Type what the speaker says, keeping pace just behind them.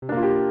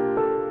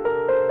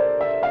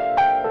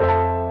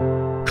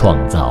创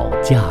造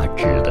价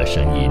值的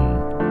声音。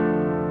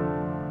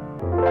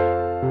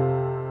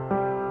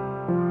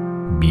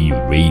B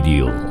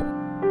Radio。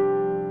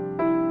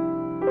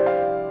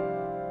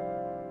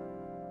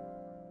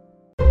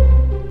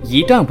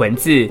一段文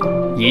字，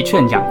一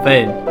寸养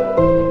分，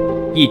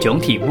一种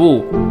体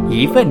悟，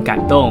一份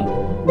感动。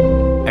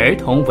儿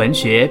童文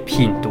学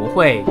品读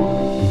会，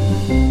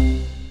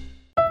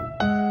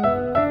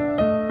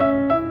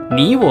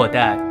你我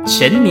的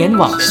陈年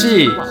往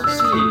事。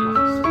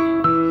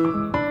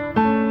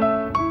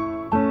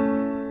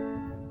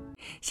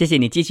谢谢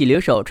你继续留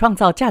守创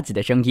造价值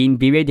的声音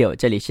B Radio，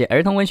 这里是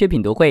儿童文学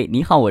品读会。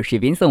你好，我是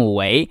Vincent 武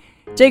维。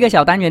这个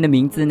小单元的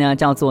名字呢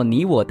叫做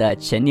你我的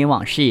陈年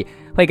往事，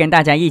会跟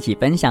大家一起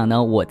分享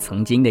呢我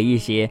曾经的一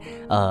些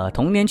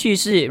童年趣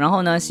事，然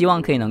后呢希望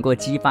可以能够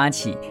激发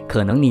起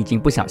可能你已经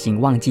不小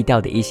心忘记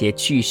掉的一些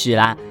趣事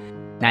啦。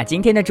那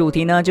今天的主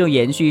题呢就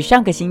延续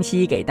上个星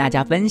期给大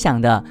家分享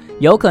的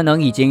有可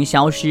能已经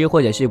消失或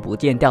者是不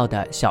见掉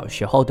的小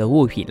时候的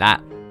物品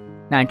啦。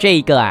那这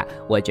一个啊，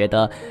我觉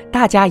得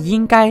大家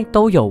应该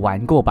都有玩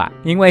过吧，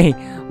因为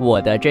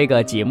我的这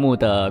个节目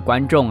的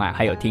观众啊，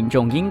还有听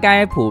众，应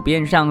该普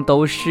遍上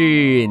都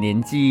是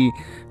年纪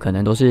可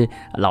能都是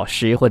老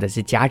师或者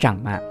是家长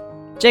嘛。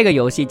这个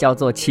游戏叫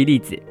做七粒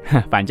子，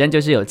反正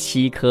就是有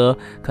7颗，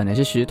可能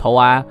是石头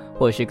啊，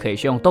或者是可以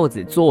是用豆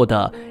子做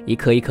的一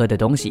颗一颗的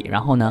东西，然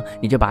后呢，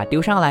你就把它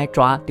丢上来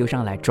抓，丢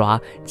上来抓。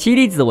七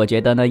粒子我觉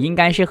得呢，应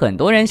该是很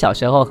多人小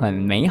时候很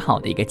美好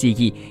的一个记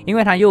忆，因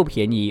为它又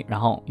便宜，然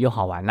后又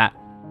好玩啦。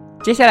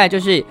接下来就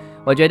是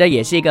我觉得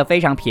也是一个非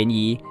常便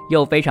宜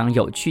又非常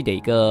有趣的一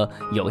个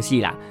游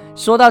戏啦。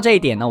说到这一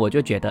点呢，我就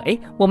觉得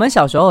我们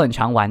小时候很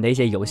常玩的一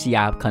些游戏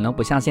啊，可能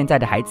不像现在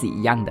的孩子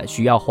一样的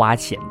需要花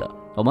钱的。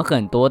我们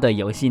很多的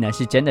游戏呢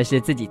是真的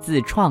是自己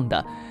自创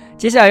的。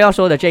接下来要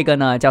说的这个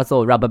呢叫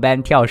做 Rubber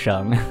Band 跳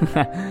绳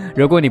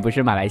如果你不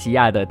是马来西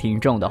亚的听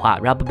众的话，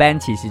 Rubber Band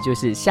其实就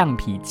是橡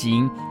皮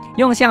筋，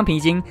用橡皮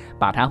筋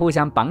把它互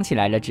相绑起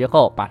来了之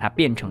后，把它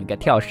变成一个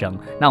跳绳，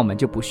那我们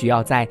就不需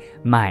要再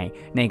买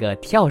那个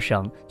跳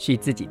绳去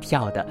自己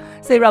跳的。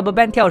所以 Rubber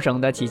Band 跳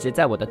绳呢，其实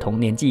在我的童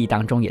年记忆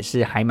当中也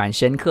是还蛮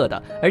深刻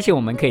的，而且我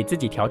们可以自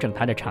己调整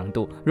它的长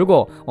度，如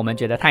果我们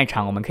觉得太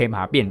长，我们可以把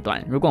它变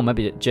短，如果我们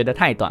觉得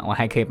太短，我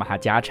还可以把它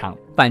加长。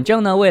反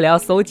正呢，为了要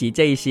搜集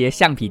这一些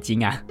橡皮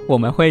筋啊，我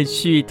们会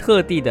去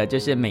特地的，就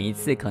是每一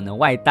次可能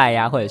外带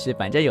啊，或者是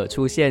反正有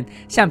出现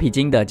橡皮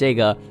筋的这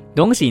个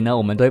东西呢，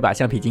我们都会把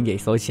橡皮筋给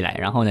收起来，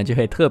然后呢就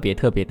会特别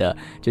的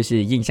就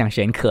是印象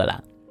深刻啦。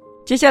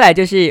接下来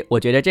就是我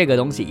觉得这个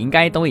东西应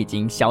该都已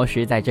经消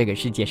失在这个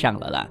世界上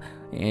了啦，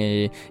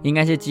应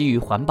该是基于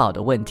环保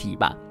的问题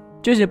吧，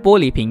就是玻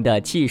璃瓶的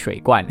汽水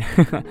罐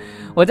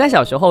我在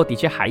小时候的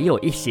确还有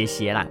一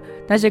些啦，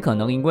但是可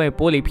能因为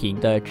玻璃瓶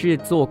的制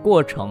作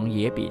过程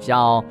也比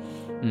较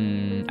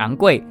昂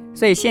贵，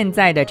所以现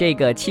在的这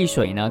个汽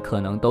水呢可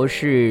能都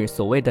是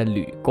所谓的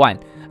铝罐，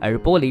而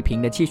玻璃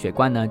瓶的汽水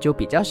罐呢就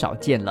比较少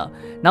见了。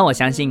那我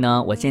相信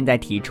呢，我现在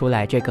提出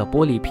来这个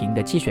玻璃瓶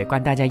的汽水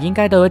罐，大家应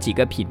该都有几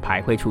个品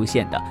牌会出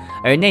现的，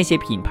而那些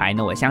品牌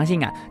呢，我相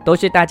信啊，都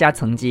是大家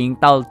曾经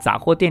到杂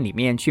货店里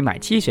面去买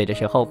汽水的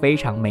时候非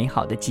常美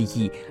好的记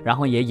忆，然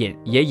后也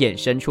衍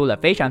生出了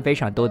非常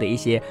多的一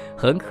些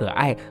很可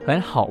爱很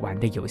好玩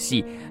的游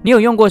戏。你有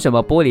用过什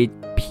么玻璃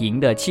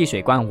瓶的汽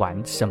水罐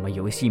玩什么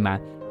游戏吗？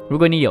如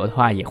果你有的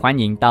话，也欢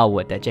迎到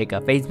我的这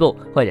个 Facebook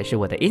或者是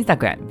我的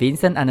Instagram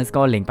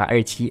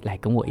Vincent_0827 来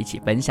跟我一起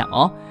分享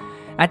哦。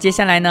那接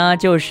下来呢，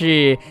就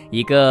是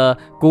一个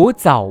古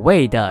早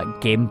味的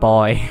Game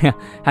Boy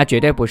它绝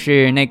对不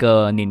是那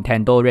个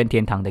Nintendo 任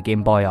天堂的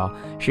Game Boy 哦，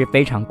是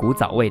非常古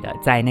早味的，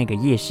在那个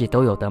夜市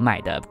都有得买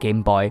的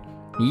Game Boy，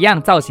一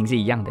样造型是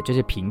一样的，就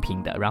是平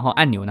平的，然后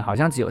按钮呢好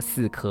像只有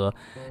4颗。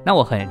那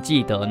我很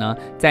记得呢，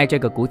在这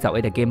个古早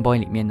味的 Game Boy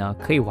里面呢，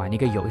可以玩一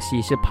个游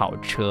戏是跑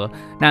车。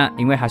那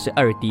因为它是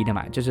2D 的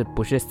嘛，就是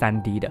不是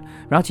3D 的，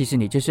然后其实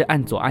你就是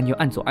按左按右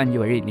按左按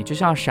右而已，你就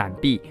是要闪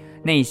避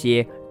那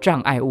些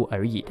障碍物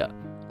而已的，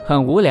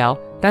很无聊。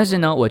但是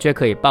呢，我却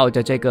可以抱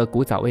着这个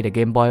古早味的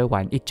Game Boy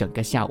玩一整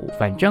个下午。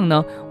反正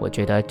呢，我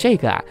觉得这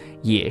个啊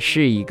也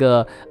是一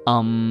个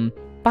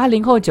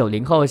80后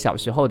90后小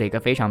时候的一个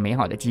非常美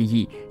好的记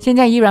忆，现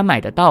在依然买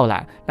得到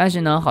啦，但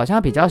是呢好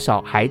像比较少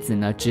孩子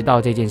呢知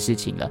道这件事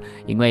情了，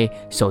因为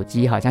手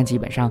机好像基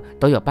本上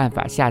都有办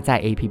法下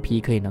载 APP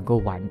可以能够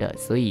玩的，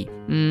所以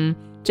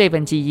这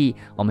份记忆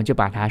我们就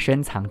把它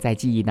深藏在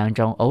记忆当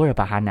中，偶尔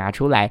把它拿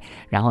出来，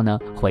然后呢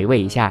回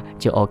味一下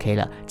就 OK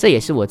了。这也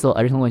是我做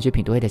儿童文学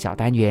品读会的小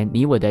单元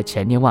你我的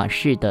陈年往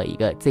事的一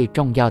个最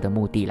重要的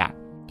目的啦。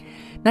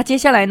那接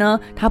下来呢，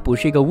它不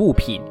是一个物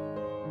品，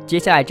接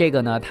下来这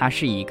个呢，它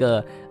是一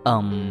个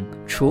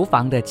厨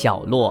房的角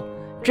落。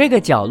这个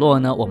角落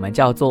呢，我们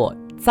叫做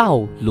灶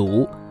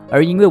炉，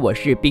而因为我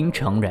是槟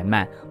城人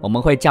嘛，我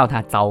们会叫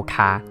它灶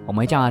咖，我们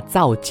会叫它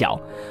灶角。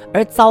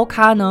而灶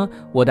咖呢，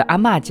我的阿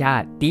嬷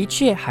家的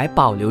确还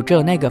保留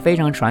着那个非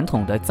常传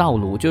统的灶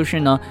炉，就是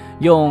呢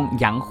用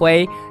洋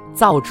灰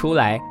造出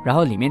来，然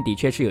后里面的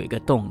确是有一个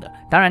洞的。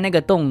当然那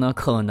个洞呢，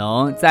可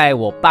能在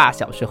我爸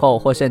小时候，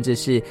或甚至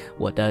是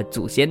我的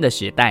祖先的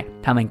时代，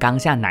他们刚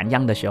下南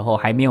洋的时候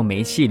还没有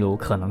煤气炉，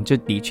可能就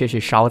的确是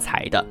烧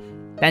柴的。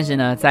但是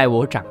呢，在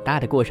我长大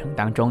的过程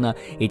当中呢，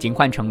已经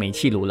换成煤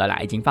气炉了啦，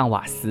已经放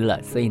瓦斯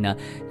了，所以呢，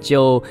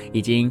就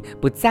已经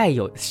不再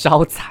有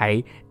烧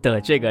柴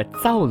的这个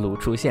灶炉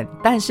出现。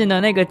但是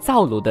呢，那个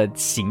灶炉的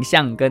形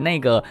象跟那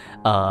个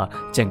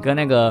整个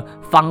那个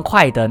方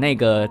块的那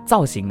个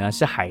造型呢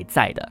是还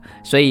在的。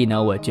所以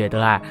呢，我觉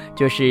得啊，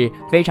就是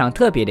非常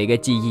特别的一个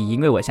记忆，因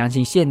为我相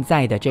信现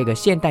在的这个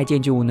现代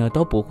建筑物呢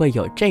都不会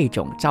有这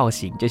种造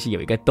型，就是有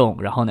一个洞，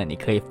然后呢你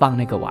可以放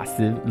那个瓦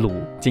斯炉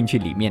进去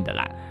里面的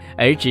啦。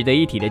而值得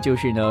一提的就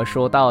是呢，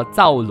说到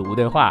灶炉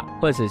的话，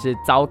或者是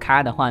灶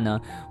咖的话呢，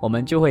我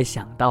们就会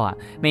想到啊，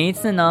每一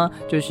次呢，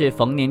就是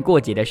逢年过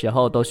节的时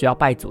候都需要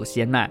拜祖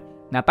先嘛。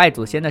那拜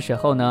祖先的时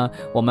候呢，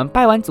我们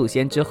拜完祖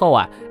先之后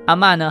啊，阿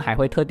嬷呢还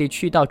会特地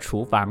去到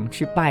厨房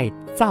去拜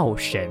灶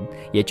神，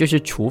也就是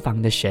厨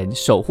房的神，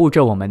守护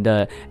着我们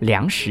的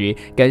粮食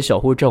跟守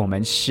护着我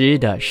们吃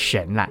的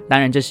神啦。当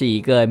然这是一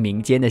个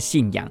民间的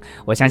信仰，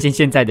我相信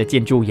现在的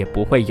建筑也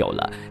不会有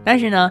了。但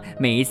是呢，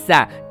每一次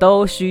啊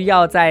都需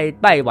要在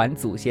拜完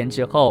祖先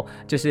之后，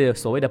就是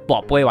所谓的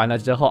宝贝完了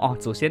之后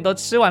祖先都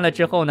吃完了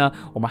之后呢，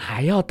我们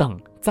还要等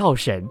灶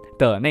神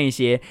的那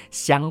些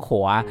香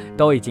火啊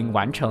都已经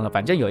完成了，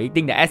反正有一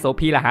定的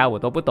SOP 啦，我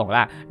都不懂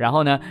啦。然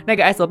后呢，那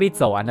个 SOP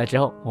走完了之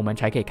后，我们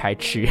才可以开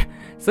吃。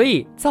所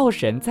以灶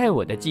神在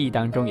我的记忆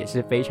当中也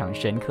是非常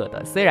深刻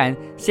的。虽然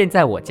现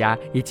在我家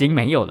已经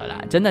没有了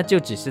啦，真的就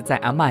只是在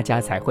阿嬷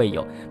家才会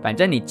有。反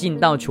正你进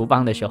到厨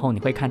房的时候，你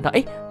会看到，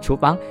厨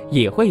房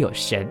也会有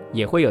神，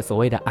也会有所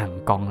谓的俺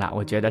公啦。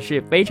我觉得是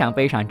非常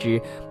非常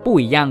之不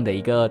一样的一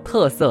个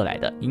特色来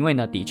的，因为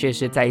呢，的确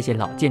是在一些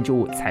老建筑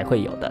物才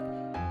会有的。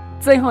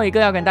最后一个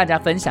要跟大家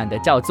分享的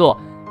叫做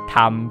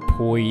摊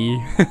胚。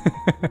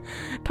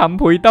摊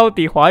胚到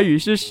底华语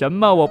是什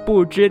么我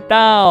不知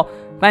道，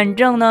反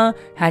正呢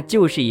它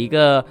就是一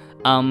个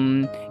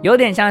有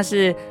点像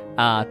是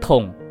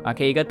桶啊，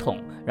可以一个桶，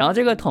然后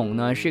这个桶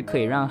呢是可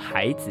以让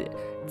孩子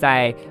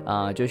在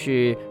就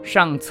是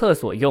上厕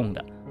所用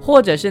的，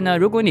或者是呢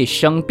如果你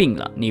生病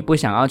了，你不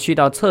想要去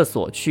到厕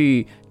所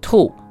去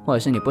吐，或者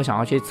是你不想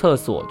要去厕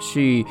所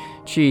去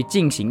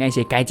进行那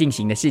些该进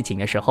行的事情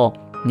的时候，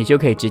你就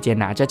可以直接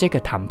拿着这个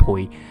摊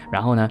胚，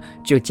然后呢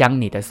就将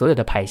你的所有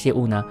的排泄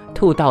物呢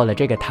吐到了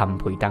这个摊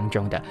胚当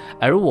中的。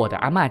而我的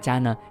阿嬷家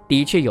呢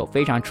的确有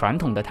非常传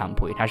统的摊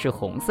胚，它是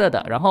红色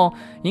的，然后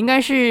应该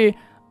是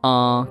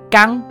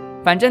钢，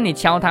反正你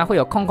敲它会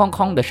有空空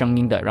空的声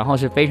音的，然后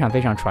是非常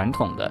非常传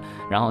统的。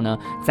然后呢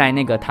在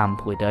那个摊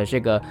胚的这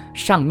个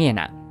上面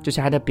啊，就是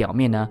它的表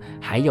面呢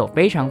还有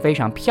非常非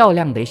常漂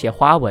亮的一些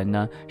花纹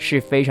呢，是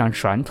非常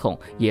传统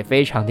也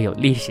非常的有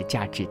历史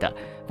价值的。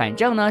反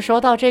正呢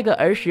说到这个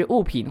儿时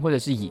物品或者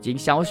是已经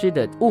消失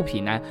的物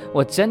品呢，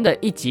我真的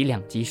一集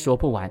两集说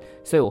不完，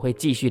所以我会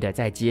继续的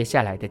在接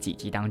下来的几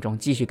集当中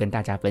继续跟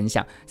大家分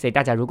享。所以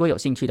大家如果有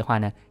兴趣的话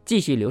呢，继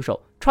续留守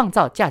创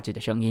造价值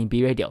的声音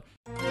B Radio，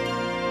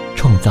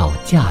 创造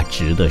价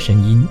值的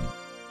声音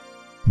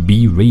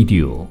B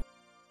Radio。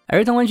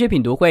 儿童文学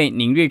品读会，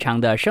您日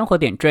常的生活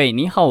点缀。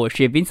你好，我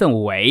是 Vincent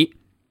武维。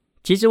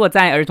其实我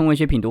在儿童文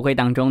学品读会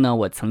当中呢，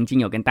我曾经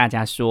有跟大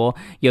家说，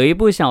有一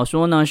部小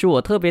说呢是我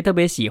特别特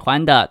别喜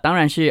欢的，当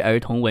然是儿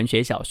童文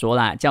学小说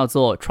啦，叫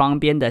做《窗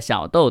边的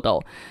小豆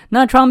豆》。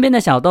那窗边的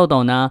小豆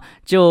豆呢，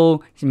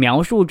就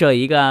描述着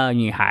一个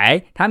女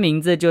孩，她名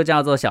字就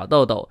叫做小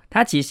豆豆。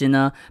她其实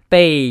呢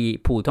被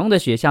普通的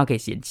学校给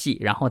嫌弃，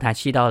然后她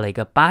去到了一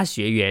个8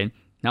学园。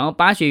然后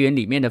8学园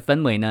里面的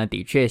氛围呢，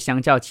的确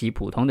相较其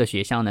普通的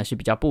学校呢是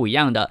比较不一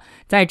样的。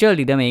在这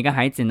里的每一个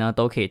孩子呢，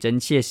都可以真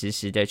切实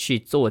实的去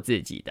做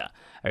自己的。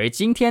而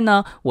今天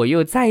呢，我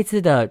又再一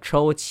次的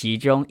抽其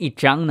中一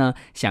章呢，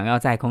想要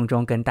在空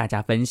中跟大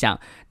家分享。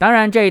当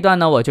然这一段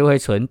呢，我就会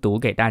纯读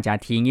给大家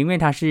听，因为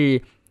它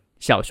是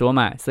小说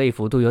嘛，所以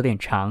幅度有点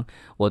长。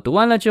我读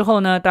完了之后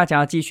呢，大家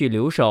要继续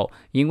留守，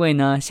因为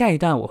呢，下一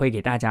段我会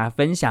给大家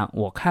分享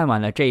我看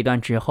完了这一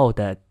段之后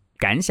的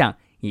感想，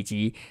以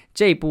及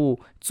这部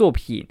作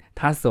品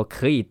它所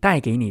可以带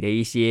给你的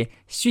一些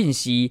讯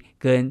息，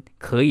跟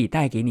可以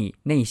带给你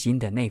内心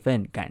的那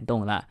份感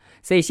动了。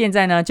所以现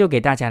在呢，就给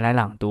大家来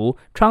朗读《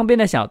窗边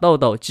的小豆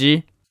豆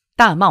之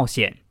大冒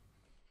险》。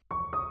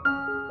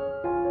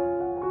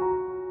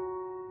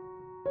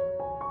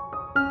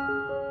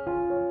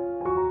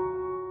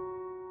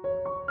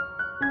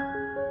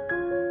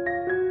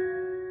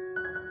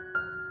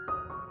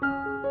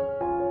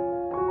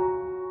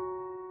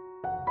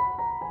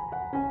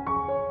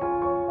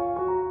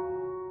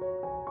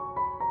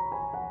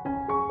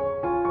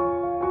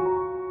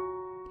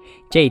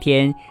这一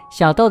天，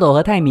小豆豆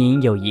和泰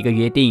明有一个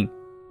约定，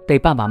对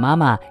爸爸妈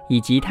妈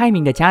以及泰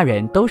明的家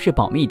人都是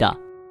保密的。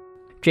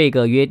这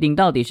个约定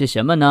到底是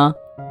什么呢？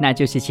那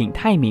就是请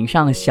泰明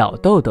上小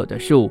豆豆的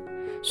树。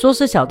说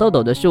是小豆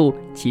豆的树，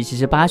其实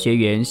是8学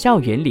园校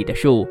园里的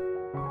树。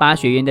8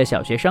学园的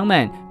小学生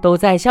们都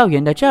在校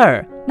园的这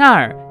儿那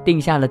儿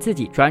定下了自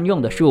己专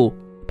用的树，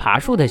爬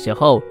树的时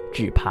候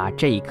只爬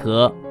这一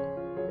棵。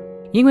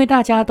因为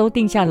大家都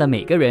定下了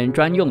每个人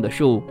专用的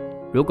树，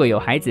如果有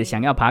孩子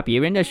想要爬别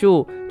人的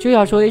树，就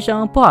要说一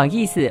声不好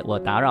意思，我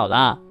打扰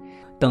了，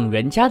等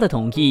人家的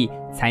同意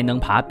才能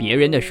爬别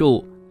人的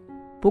树。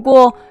不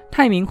过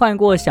泰明患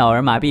过小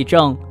儿麻痹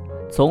症，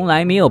从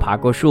来没有爬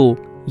过树，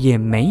也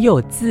没有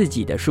自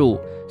己的树，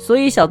所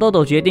以小豆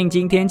豆决定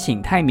今天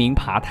请泰明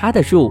爬他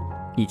的树，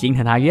已经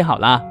和他约好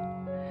了。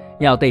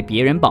要对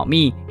别人保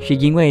密，是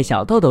因为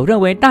小豆豆认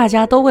为大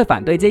家都会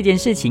反对这件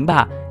事情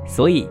吧，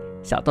所以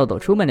小豆豆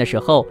出门的时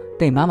候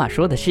对妈妈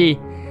说的是，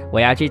我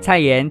要去菜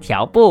园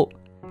调布，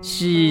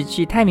是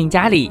去泰明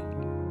家里。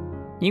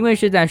因为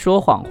是在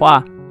说谎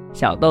话，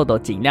小豆豆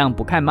尽量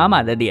不看妈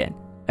妈的脸，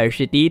而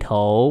是低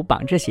头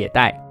绑着鞋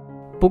带。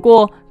不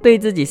过对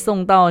自己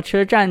送到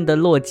车站的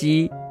洛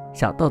基，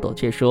小豆豆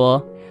却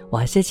说，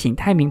我是请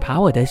泰明爬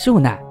我的树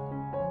呢。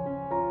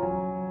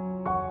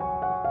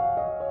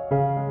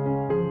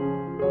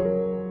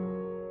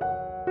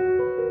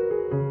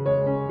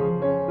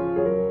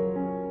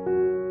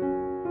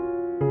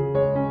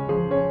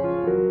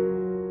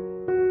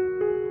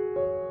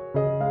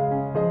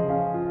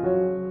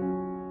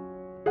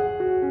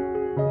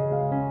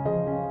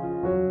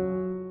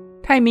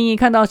泰明一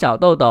看到小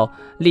豆豆，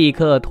立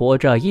刻拖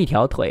着一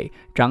条腿，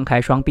张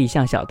开双臂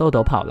向小豆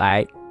豆跑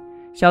来。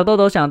小豆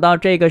豆想到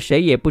这个谁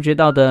也不知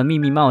道的秘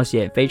密冒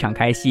险，非常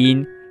开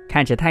心，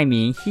看着泰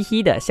明嘻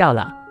嘻的笑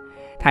了。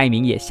泰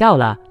明也笑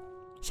了。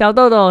小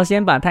豆豆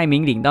先把泰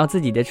明领到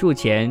自己的树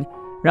前，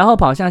然后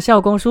跑向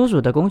校工叔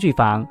叔的工具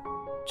房。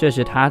这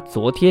是他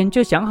昨天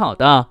就想好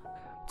的。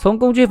从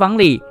工具房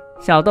里，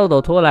小豆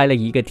豆拖来了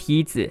一个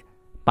梯子，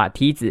把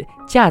梯子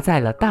架在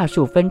了大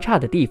树分叉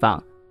的地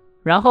方，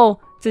然后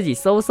自己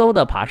嗖嗖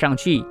地爬上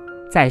去，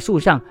在树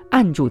上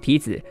按住梯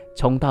子，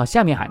冲到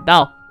下面喊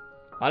道，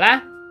好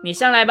啦，你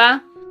上来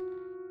吧。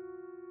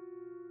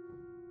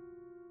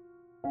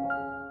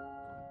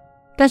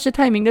但是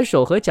泰明的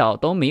手和脚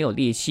都没有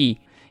力气，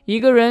一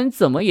个人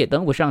怎么也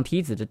登不上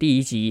梯子的第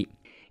一级。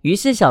于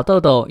是小豆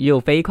豆又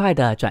飞快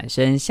地转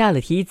身下了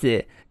梯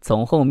子，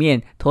从后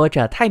面拖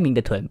着泰明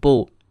的臀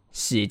部，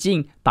使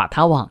劲把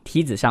他往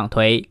梯子上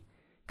推。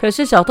可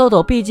是小豆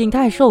豆毕竟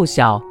太瘦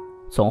小，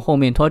从后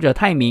面拖着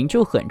泰明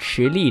就很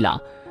吃力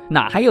了，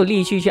哪还有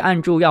力气去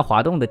按住要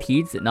滑动的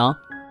梯子呢？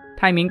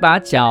泰明把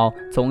脚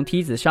从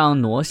梯子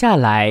上挪下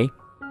来，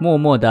默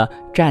默地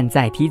站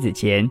在梯子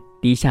前，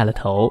低下了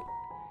头。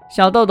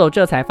小豆豆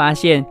这才发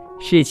现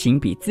事情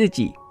比自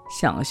己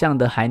想象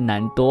的还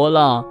难多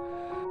了，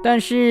但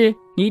是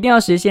一定要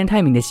实现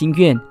泰明的心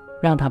愿，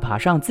让他爬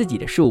上自己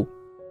的树。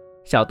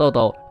小豆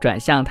豆转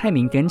向泰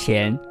明跟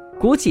前，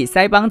鼓起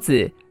腮帮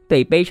子，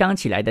对悲伤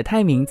起来的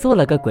泰明做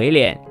了个鬼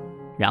脸，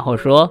然后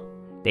说，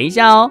等一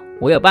下哦，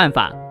我有办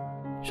法。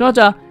说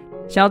着，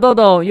小豆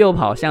豆又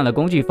跑向了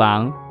工具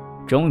房。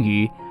终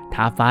于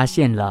他发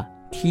现了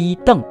梯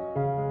凳。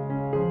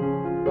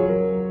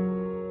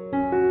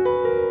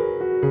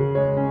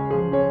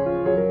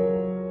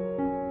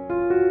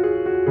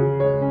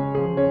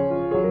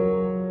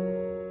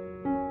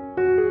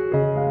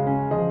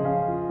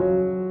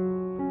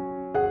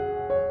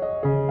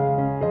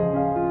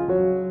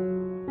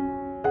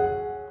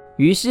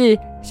于是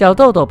小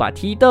豆豆把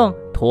梯凳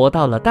拖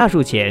到了大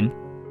树前。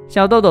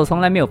小豆豆从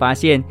来没有发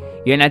现，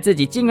原来自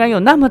己竟然有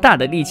那么大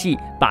的力气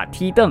把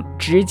梯凳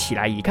支起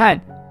来，一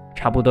看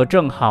差不多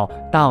正好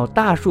到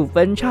大树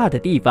分叉的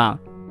地方。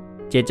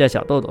接着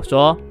小豆豆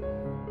说，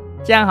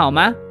这样好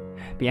吗？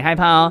别害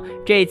怕哦，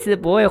这一次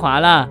不会滑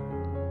了。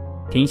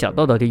听小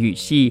豆豆的语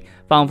气，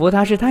仿佛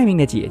她是泰明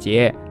的姐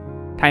姐。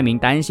泰明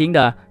担心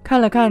的看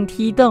了看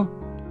梯凳，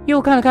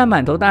又看了看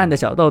满头大汗的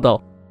小豆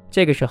豆。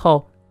这个时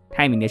候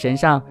泰明的身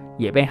上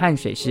也被汗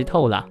水湿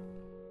透了。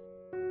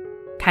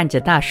看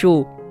着大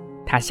树，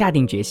他下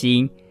定决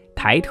心，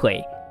抬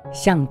腿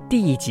向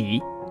第一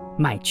级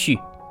迈去。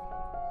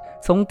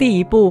从第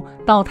一步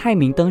到泰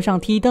明登上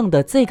梯凳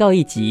的最高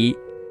一级，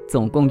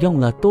总共用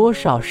了多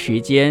少时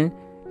间，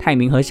泰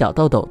明和小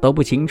豆豆都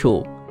不清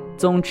楚。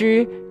总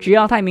之，只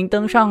要泰明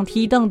登上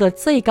梯凳的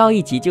最高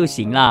一级就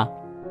行了。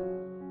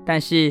但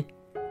是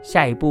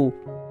下一步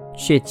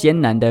却艰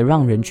难得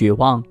让人绝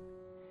望。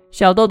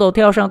小豆豆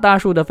跳上大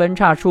树的分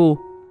叉处，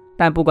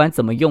但不管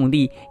怎么用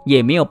力，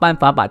也没有办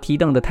法把梯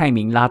凳的泰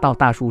明拉到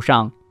大树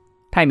上。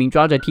泰明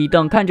抓着梯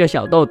凳看着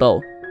小豆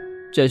豆，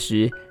这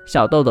时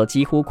小豆豆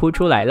几乎哭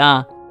出来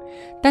了。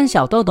但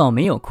小豆豆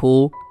没有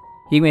哭，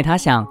因为他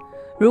想，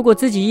如果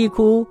自己一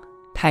哭，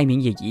泰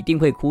明也一定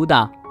会哭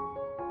的。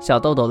小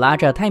豆豆拉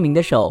着泰明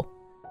的手，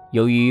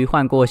由于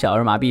患过小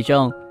儿麻痹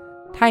症，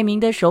泰明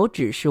的手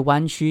指是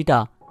弯曲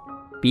的。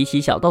比起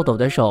小豆豆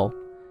的手，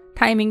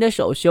泰明的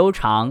手修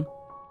长，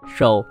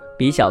手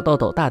比小豆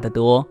豆大得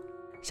多。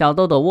小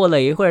豆豆握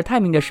了一会儿泰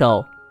明的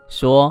手，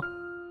说，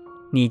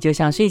你就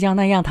像睡觉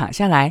那样躺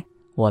下来，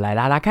我来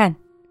拉拉看。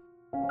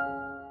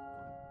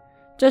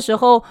这时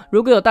候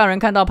如果有大人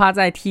看到趴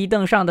在梯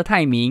凳上的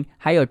泰明，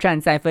还有站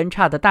在分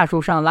叉的大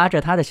树上拉着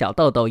他的小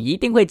豆豆，一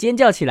定会尖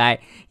叫起来，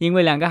因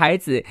为两个孩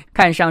子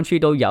看上去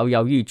都摇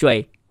摇欲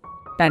坠。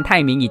但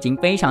泰明已经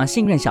非常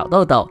信任小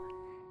豆豆，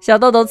小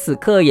豆豆此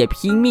刻也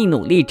拼命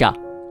努力着，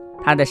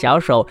他的小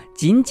手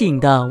紧紧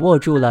地握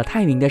住了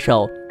泰明的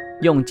手，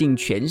用尽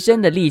全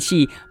身的力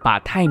气把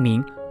泰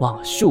明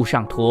往树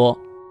上拖。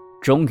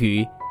终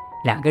于，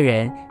两个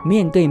人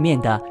面对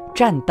面地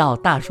站到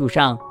大树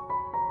上。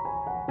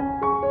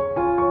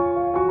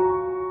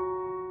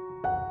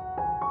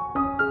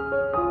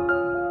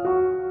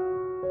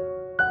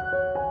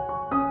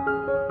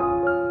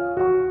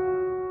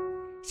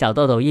小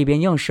豆豆一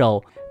边用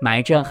手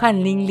埋着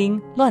汗淋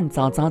淋、乱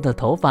糟糟的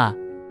头发，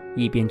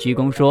一边鞠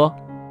躬说：“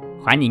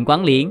欢迎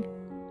光临。”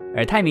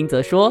而泰明则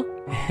说：“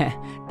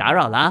打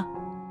扰啦。”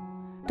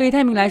对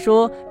泰明来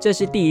说，这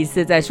是第一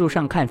次在树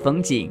上看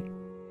风景。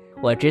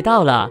我知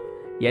道了，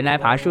原来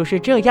爬树是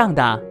这样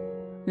的。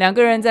两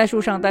个人在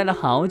树上待了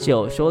好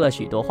久，说了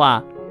许多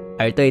话。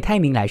而对泰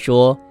明来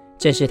说，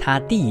这是他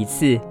第一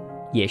次，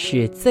也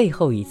是最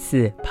后一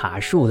次爬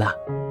树了。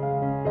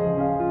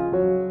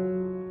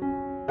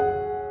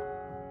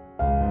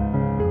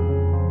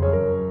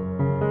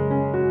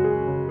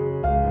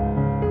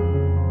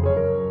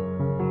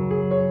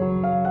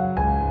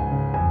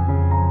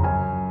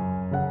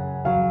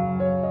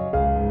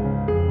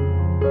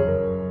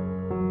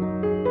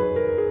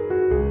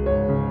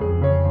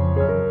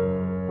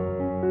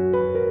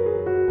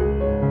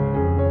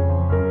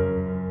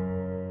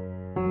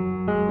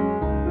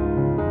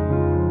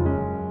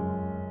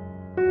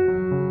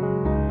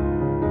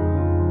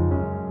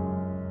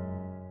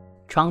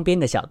窗边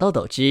的小豆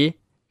豆之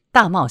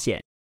大冒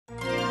险，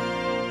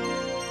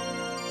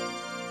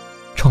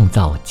创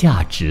造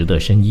价值的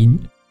声音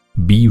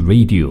 ，B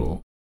Radio。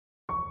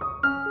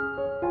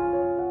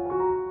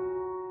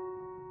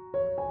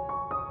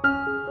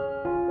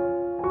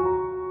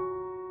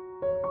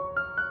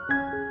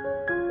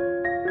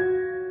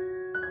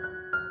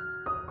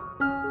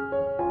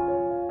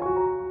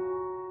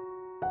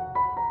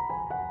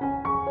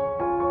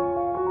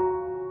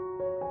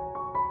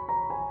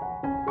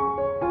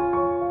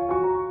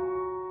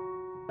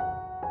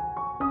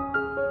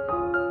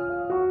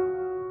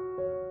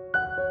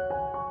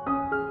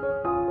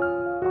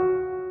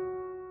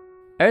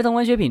儿童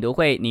文学品读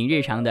会，您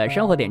日常的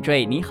生活点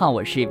缀。你好，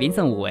我是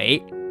Vincent 武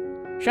维。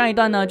上一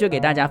段呢，就给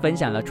大家分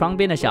享了窗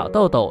边的小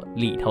豆豆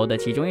里头的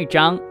其中一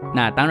章。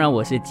那当然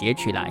我是截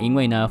取啦，因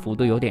为呢幅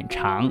度有点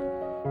长。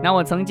那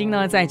我曾经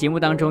呢在节目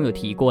当中有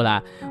提过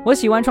啦，我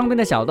喜欢窗边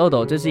的小豆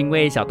豆，就是因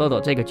为小豆豆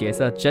这个角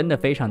色真的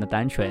非常的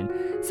单纯。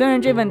虽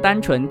然这份单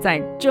纯在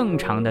正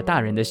常的大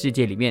人的世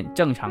界里面，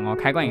正常哦，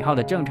开关引号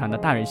的正常的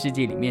大人世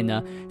界里面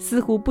呢，似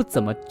乎不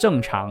怎么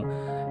正常。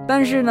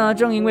但是呢，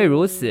正因为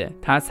如此，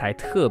他才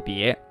特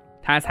别，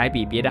他才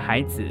比别的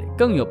孩子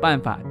更有办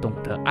法懂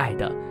得爱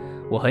的。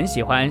我很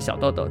喜欢小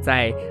豆豆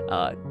在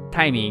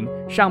泰明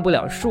上不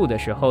了树的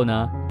时候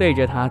呢，对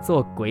着他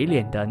做鬼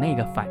脸的那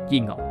个反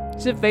应哦，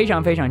是非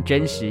常非常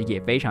真实，也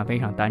非常非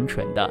常单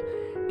纯的。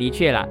的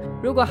确啦，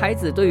如果孩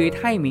子对于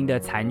泰明的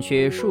残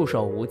缺束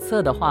手无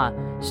策的话，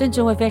甚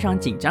至会非常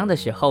紧张的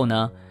时候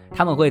呢，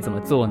他们会怎么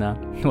做呢？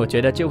我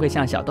觉得就会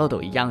像小豆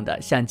豆一样的，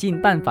想尽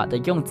办法的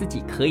用自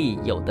己可以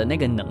有的那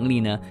个能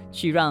力呢，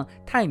去让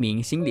泰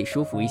明心里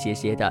舒服一些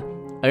些的。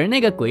而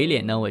那个鬼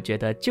脸呢，我觉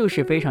得就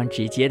是非常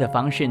直接的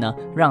方式呢，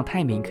让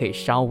泰明可以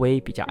稍微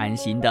比较安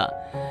心的。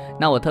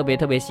那我特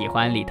别喜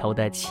欢里头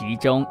的其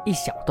中一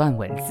小段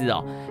文字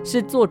哦，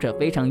是作者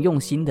非常用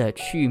心的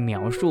去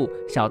描述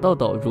小豆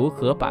豆如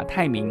何把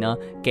泰明呢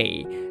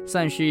给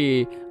算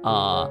是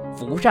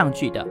扶上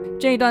去的。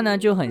这一段呢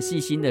就很细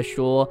心的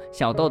说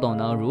小豆豆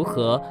呢如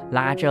何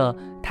拉着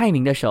泰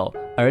明的手，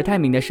而泰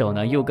明的手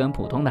呢又跟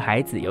普通的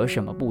孩子有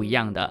什么不一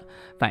样的。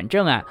反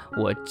正啊，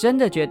我真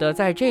的觉得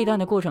在这一段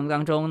的过程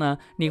当中呢，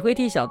你会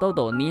替小豆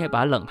豆捏一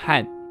把冷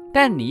汗，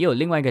但你有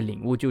另外一个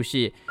领悟，就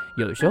是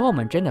有时候我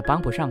们真的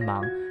帮不上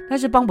忙，但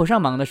是帮不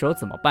上忙的时候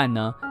怎么办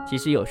呢？其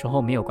实有时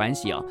候没有关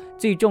系哦，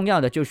最重要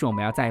的就是我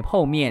们要在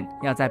后面，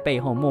要在背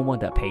后默默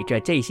的陪着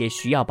这些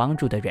需要帮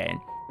助的人，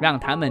让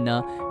他们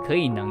呢可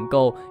以能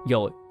够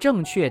有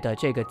正确的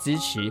这个支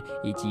持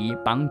以及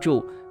帮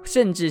助，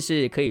甚至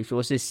是可以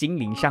说是心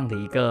灵上的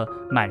一个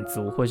满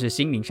足，或是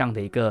心灵上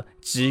的一个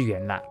支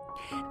援啦。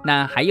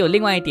那还有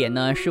另外一点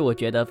呢，是我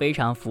觉得非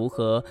常符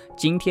合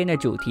今天的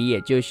主题，也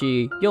就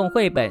是用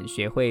绘本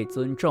学会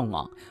尊重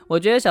哦。我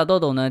觉得小豆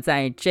豆呢，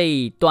在这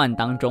一段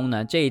当中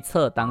呢，这一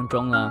册当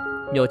中呢，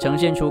有呈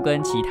现出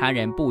跟其他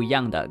人不一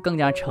样的、更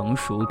加成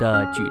熟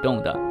的举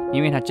动的。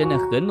因为他真的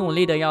很努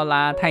力的要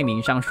拉泰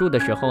明上树的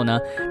时候呢，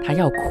他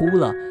要哭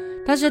了。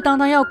但是当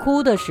他要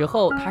哭的时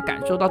候，他感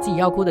受到自己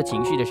要哭的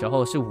情绪的时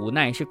候，是无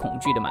奈、是恐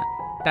惧的嘛。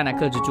但他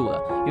克制住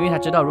了，因为他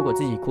知道如果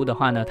自己哭的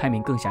话呢，泰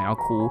明更想要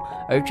哭，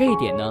而这一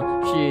点呢，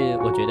是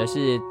我觉得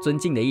是尊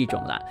敬的一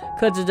种啦，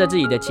克制着自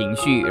己的情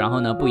绪，然后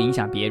呢不影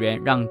响别人，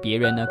让别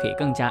人呢可以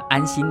更加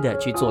安心的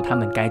去做他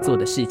们该做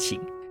的事情。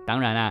当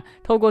然啦，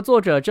透过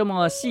作者这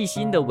么细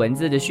心的文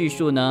字的叙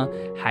述呢，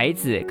孩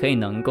子可以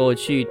能够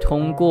去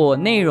通过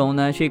内容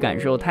呢去感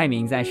受泰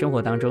明在生活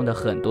当中的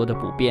很多的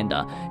不便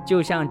的，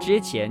就像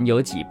之前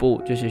有几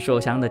部就是受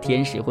伤的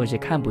天使或是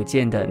看不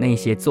见的那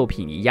些作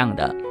品一样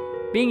的。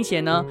并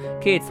且呢，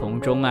可以从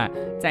中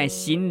在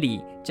心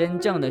里真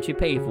正的去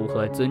佩服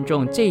和尊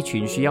重这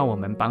群需要我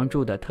们帮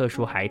助的特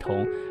殊孩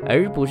童，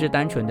而不是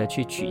单纯的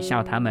去取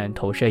笑他们，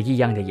投射异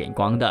样的眼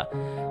光的。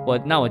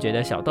我觉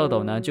得小豆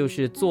豆呢，就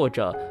是作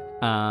者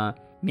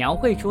描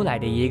绘出来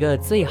的一个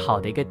最好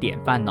的一个典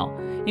范哦。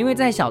因为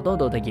在小豆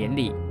豆的眼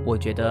里，我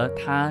觉得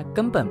他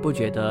根本不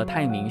觉得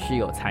泰明是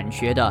有残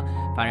缺的，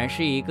反而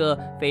是一个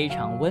非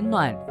常温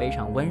暖、非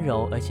常温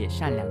柔而且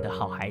善良的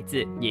好孩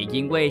子。也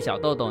因为小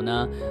豆豆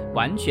呢，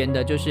完全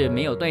的就是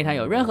没有对他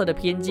有任何的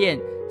偏见，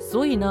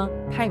所以呢，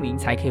泰明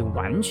才可以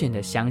完全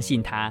的相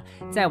信他，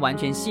在完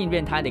全信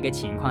任他的一个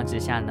情况之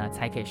下呢，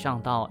才可以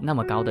上到那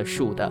么高的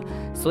树的。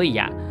所以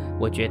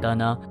我觉得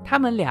呢，他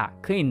们俩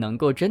可以能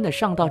够真的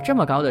上到这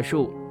么高的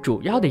树，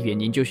主要的原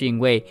因就是因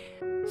为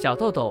小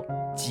豆豆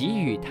给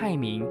予泰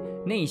明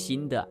内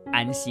心的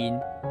安心，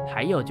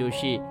还有就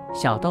是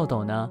小豆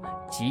豆呢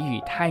给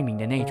予泰明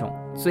的那种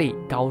最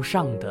高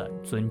尚的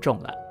尊重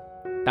了。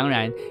当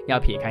然要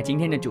撇开今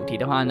天的主题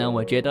的话呢，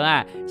我觉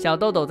得小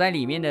豆豆在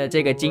里面的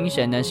这个精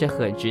神呢是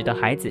很值得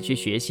孩子去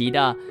学习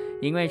的。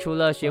因为除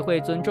了学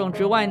会尊重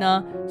之外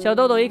呢，小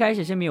豆豆一开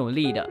始是没有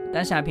力的，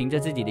但是凭着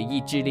自己的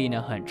意志力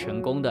呢，很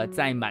成功的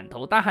在满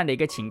头大汗的一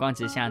个情况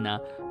之下呢，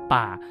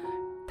把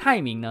泰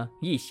明呢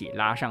一起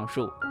拉上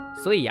树。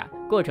所以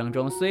过程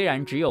中虽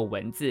然只有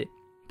文字，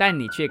但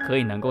你却可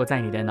以能够在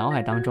你的脑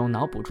海当中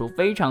脑补出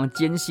非常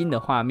艰辛的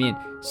画面，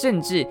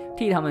甚至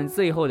替他们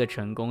最后的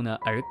成功呢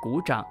而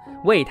鼓掌，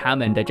为他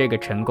们的这个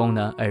成功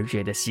呢而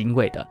觉得欣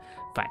慰的。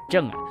反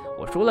正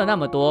我说了那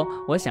么多，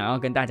我想要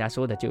跟大家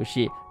说的就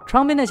是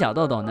窗边的小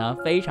豆豆呢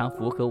非常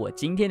符合我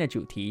今天的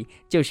主题，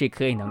就是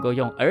可以能够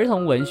用儿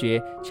童文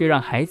学去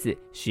让孩子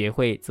学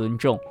会尊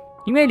重。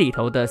因为里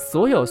头的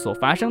所有所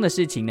发生的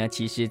事情呢，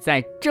其实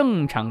在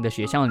正常的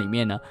学校里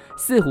面呢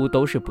似乎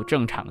都是不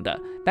正常的，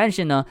但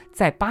是呢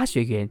在巴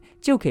学园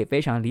就可以非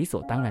常理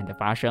所当然的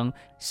发生，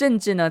甚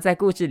至呢在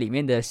故事里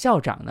面的校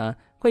长呢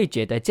会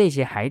觉得这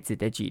些孩子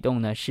的举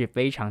动呢是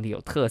非常的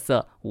有特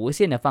色，无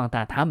限的放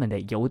大他们的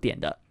优点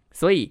的。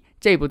所以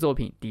这部作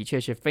品的确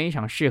是非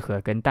常适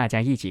合跟大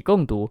家一起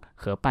共读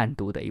和伴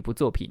读的一部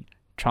作品，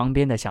窗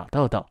边的小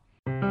豆豆。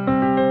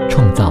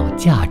创造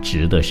价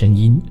值的声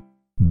音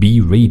，B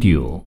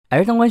Radio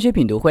儿童文学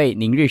品读会，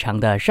您日常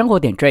的生活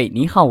点缀。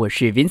你好，我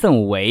是 Vincent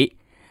武维，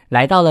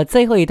来到了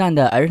最后一段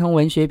的儿童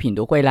文学品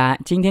读会啦。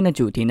今天的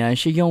主题呢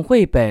是用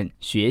绘本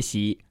学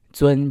习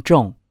尊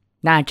重。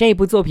那这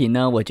部作品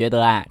呢，我觉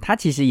得它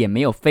其实也没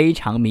有非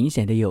常明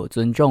显的有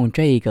尊重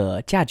这个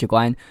价值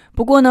观，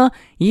不过呢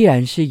依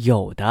然是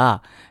有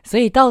的。所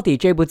以到底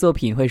这部作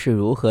品会是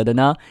如何的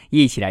呢？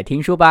一起来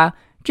听书吧。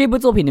这部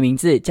作品的名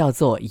字叫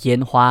做《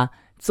烟花》，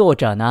作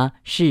者呢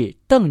是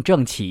邓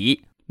正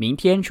奇，明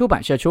天出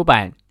版社出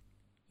版。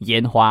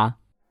烟花。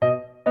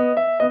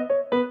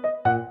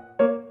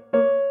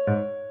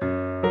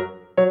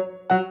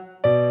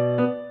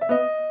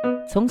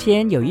从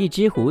前有一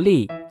只狐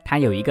狸，它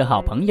有一个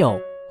好朋友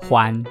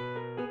欢，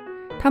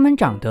他们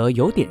长得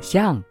有点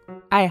像，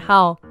爱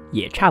好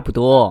也差不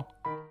多。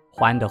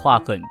欢的话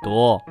很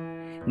多，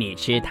你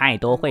吃太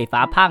多会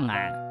发胖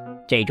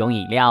这种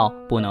饮料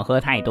不能喝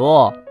太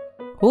多。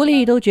狐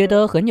狸都觉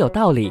得很有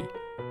道理。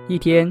一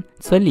天，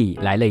村里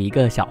来了一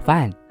个小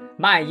贩，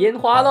卖烟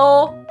花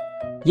咯。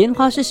烟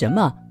花是什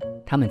么？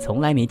他们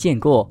从来没见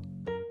过。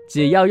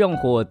只要用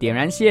火点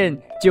燃线，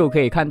就可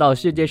以看到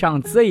世界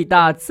上最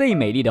大最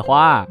美丽的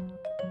花。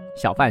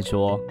小贩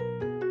说。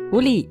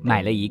狐狸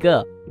买了一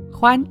个，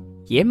欢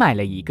也买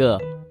了一个，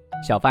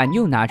小贩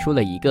又拿出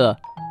了一个，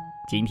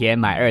今天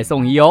买2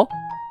送1哦。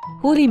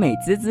狐狸美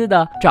滋滋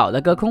的找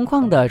了个空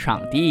旷的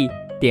场地，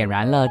点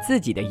燃了自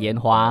己的烟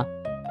花。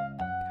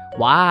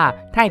哇，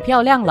太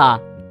漂亮了，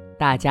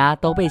大家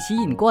都被吸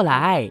引过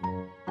来。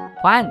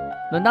欢，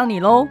轮到你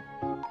咯。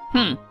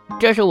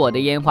这是我的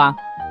烟花，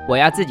我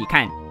要自己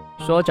看。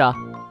说着，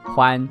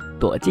欢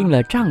躲进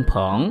了帐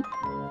篷。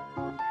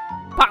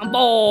砰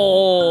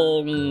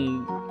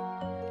嘣！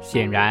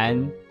显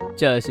然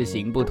这是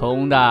行不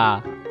通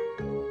的。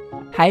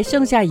还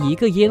剩下一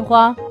个烟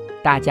花，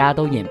大家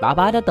都眼巴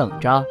巴地等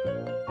着。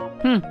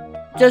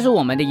这是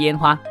我们的烟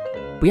花，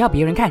不要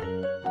别人看。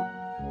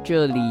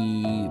这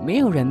里没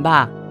有人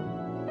吧？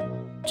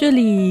这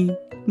里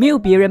没有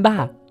别人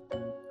吧？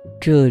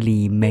这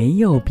里没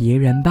有别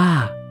人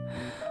吧？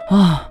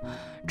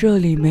这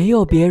里没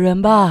有别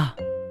人吧？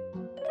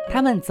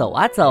他们走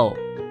啊走，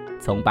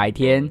从白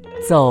天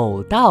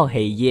走到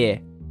黑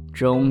夜，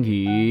终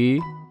于，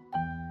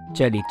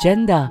这里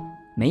真的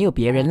没有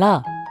别人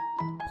了。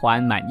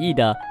欢满意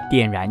的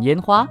点燃烟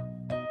花，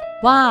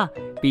哇，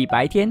比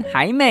白天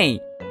还美，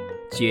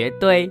绝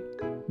对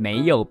没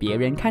有别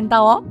人看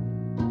到哦。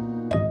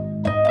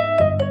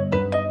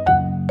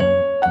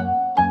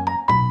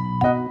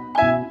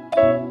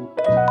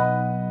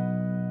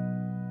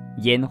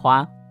烟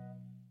花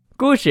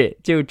故事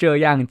就这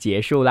样结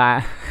束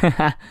啦。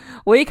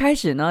我一开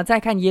始呢，在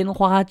看烟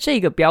花这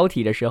个标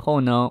题的时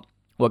候呢，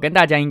我跟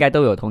大家应该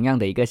都有同样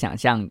的一个想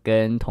象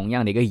跟同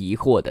样的一个疑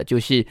惑的，就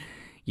是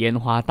烟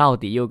花到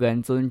底又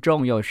跟尊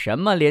重有什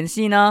么联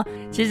系呢？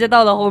其实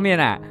到了后面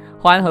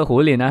獾和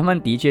狐狸呢，他们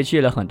的确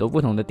去了很多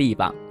不同的地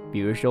方，比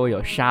如说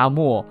有沙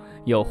漠、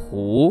有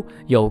湖、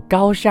有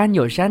高山、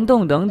有山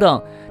洞等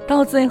等。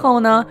到最后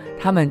呢，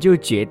他们就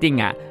决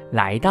定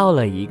来到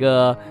了一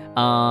个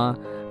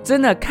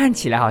真的看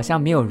起来好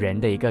像没有人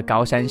的一个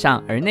高山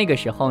上。而那个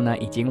时候呢，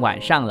已经晚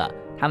上了，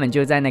他们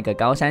就在那个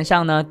高山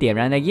上呢点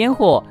燃了烟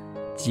火。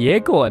结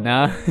果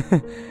呢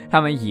他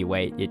们以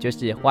为，也就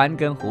是獾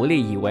跟狐狸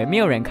以为没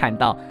有人看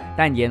到，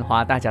但烟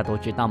花大家都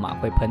知道嘛，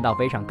会喷到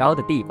非常高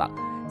的地方，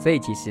所以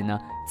其实呢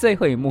最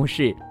后一幕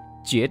是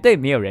绝对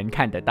没有人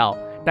看得到，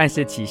但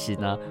是其实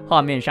呢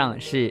画面上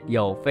是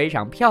有非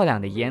常漂亮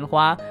的烟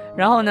花，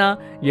然后呢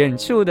远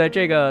处的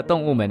这个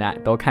动物们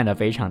都看得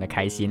非常的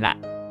开心啦。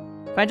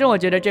反正我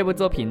觉得这部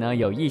作品呢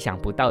有意想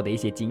不到的一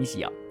些惊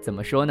喜哦。怎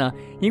么说呢？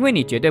因为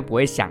你绝对不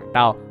会想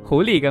到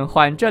狐狸跟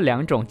獾这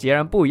两种截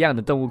然不一样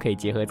的动物可以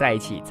结合在一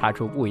起，擦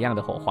出不一样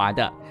的火花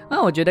的。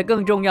那我觉得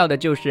更重要的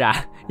就是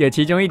有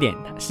其中一点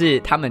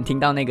是他们听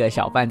到那个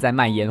小贩在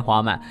卖烟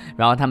花嘛，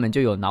然后他们就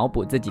有脑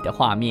补自己的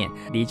画面。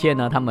的确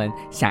呢，他们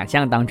想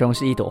象当中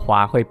是一朵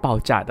花会爆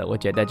炸的，我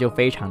觉得就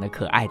非常的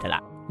可爱的啦。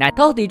那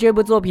到底这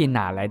部作品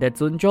哪来的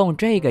尊重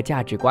这个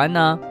价值观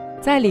呢？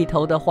在里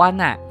头的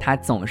獾他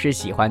总是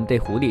喜欢对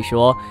狐狸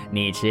说，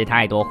你吃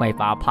太多会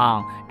发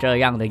胖，这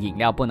样的饮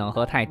料不能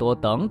喝太多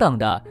等等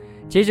的。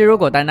其实如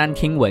果单单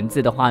听文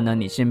字的话呢，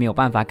你是没有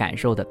办法感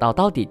受得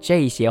到底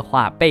这些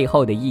话背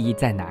后的意义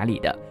在哪里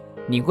的。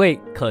你会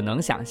可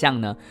能想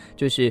象呢，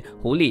就是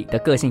狐狸的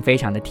个性非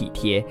常的体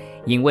贴，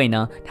因为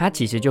呢他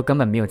其实就根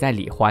本没有在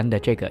理獾的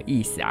这个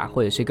意思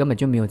或者是根本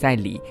就没有在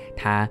理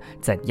他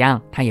怎样，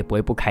他也不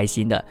会不开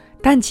心的。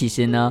但其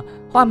实呢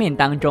画面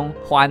当中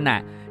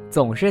獾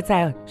总是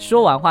在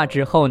说完话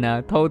之后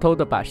呢，偷偷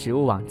的把食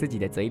物往自己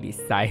的嘴里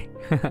塞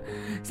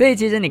所以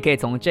其实你可以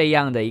从这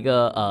样的一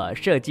个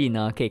设计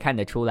呢，可以看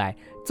得出来，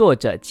作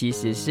者其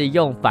实是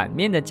用反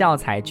面的教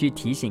材去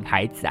提醒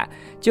孩子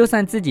就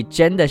算自己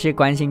真的是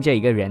关心这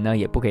一个人呢，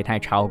也不可以太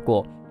超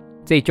过。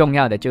最重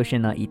要的就是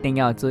呢，一定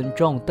要尊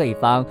重对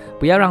方，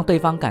不要让对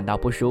方感到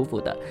不舒服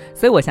的。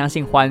所以我相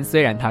信獾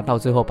虽然他到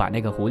最后把那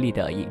个狐狸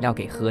的饮料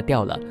给喝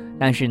掉了，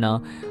但是呢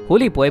狐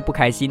狸不会不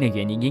开心的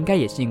原因，应该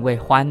也是因为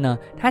獾呢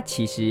他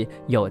其实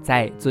有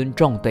在尊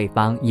重对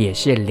方，也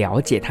是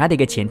了解他的一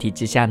个前提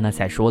之下呢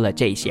才说了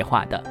这些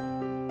话的。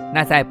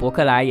那在博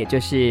客来，也就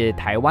是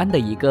台湾的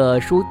一个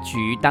书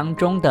局当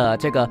中的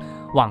这个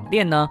网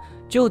店呢，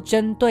就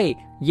针对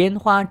烟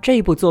花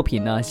这部作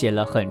品呢写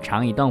了很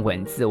长一段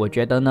文字，我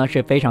觉得呢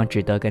是非常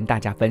值得跟大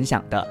家分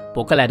享的。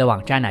博客来的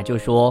网站就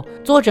说，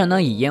作者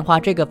呢以烟花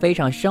这个非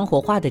常生活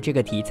化的这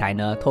个题材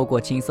呢，透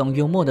过轻松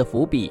幽默的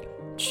伏笔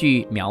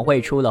去描绘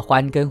出了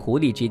獾跟狐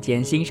狸之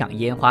间欣赏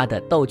烟花的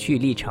逗趣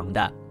历程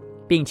的，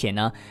并且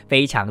呢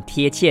非常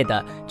贴切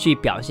的去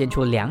表现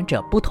出两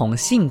者不同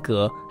性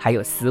格还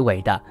有思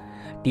维的。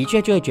的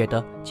确就会觉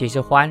得其实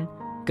獾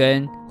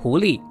跟狐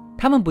狸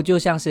他们不就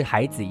像是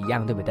孩子一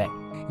样，对不对？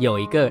有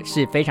一个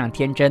是非常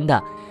天真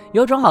的，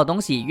有种好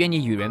东西愿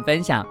意与人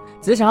分享，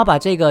只想要把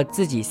这个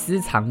自己私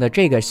藏的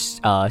这个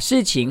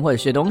事情或者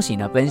是东西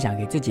呢分享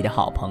给自己的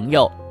好朋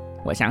友。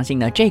我相信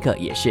呢这个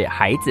也是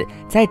孩子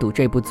在读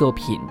这部作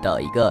品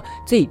的一个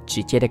最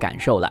直接的感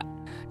受了。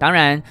当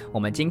然我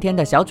们今天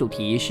的小主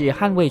题是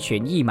捍卫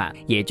权益嘛，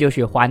也就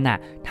是獾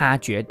他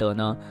觉得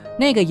呢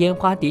那个烟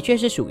花的确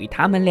是属于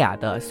他们俩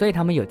的，所以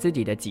他们有自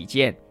己的己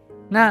见。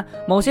那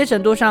某些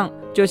程度上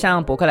就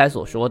像博客来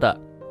所说的，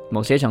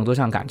某些程度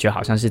上感觉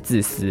好像是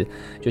自私，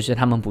就是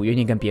他们不愿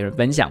意跟别人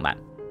分享嘛。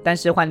但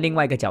是换另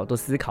外一个角度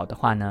思考的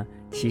话呢，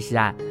其实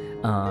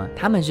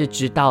他们是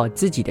知道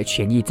自己的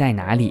权益在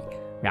哪里，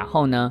然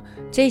后呢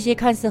这些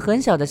看似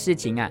很小的事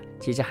情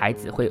其实孩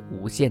子会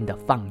无限的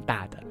放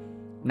大的。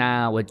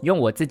那我用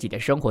我自己的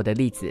生活的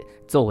例子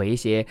作为一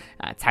些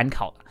参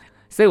考，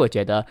所以我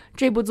觉得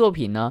这部作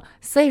品呢，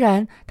虽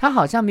然它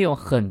好像没有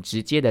很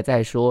直接的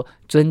在说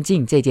尊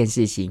敬这件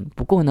事情，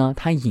不过呢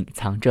它隐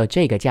藏着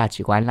这个价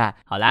值观啦。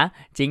好啦，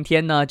今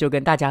天呢就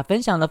跟大家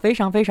分享了非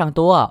常非常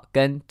多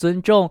跟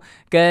尊重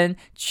跟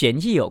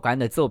权益有关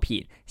的作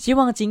品，希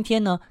望今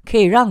天呢可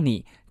以让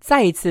你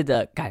再一次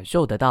的感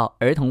受得到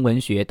儿童文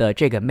学的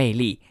这个魅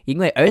力，因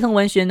为儿童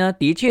文学呢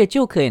的确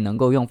就可以能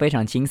够用非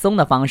常轻松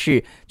的方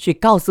式去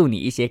告诉你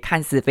一些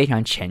看似非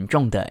常沉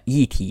重的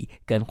议题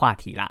跟话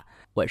题啦。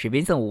我是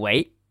Vincent 武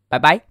维，拜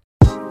拜。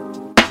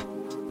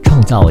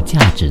创造价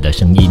值的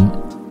声音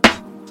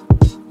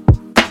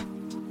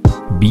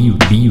B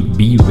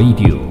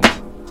Radio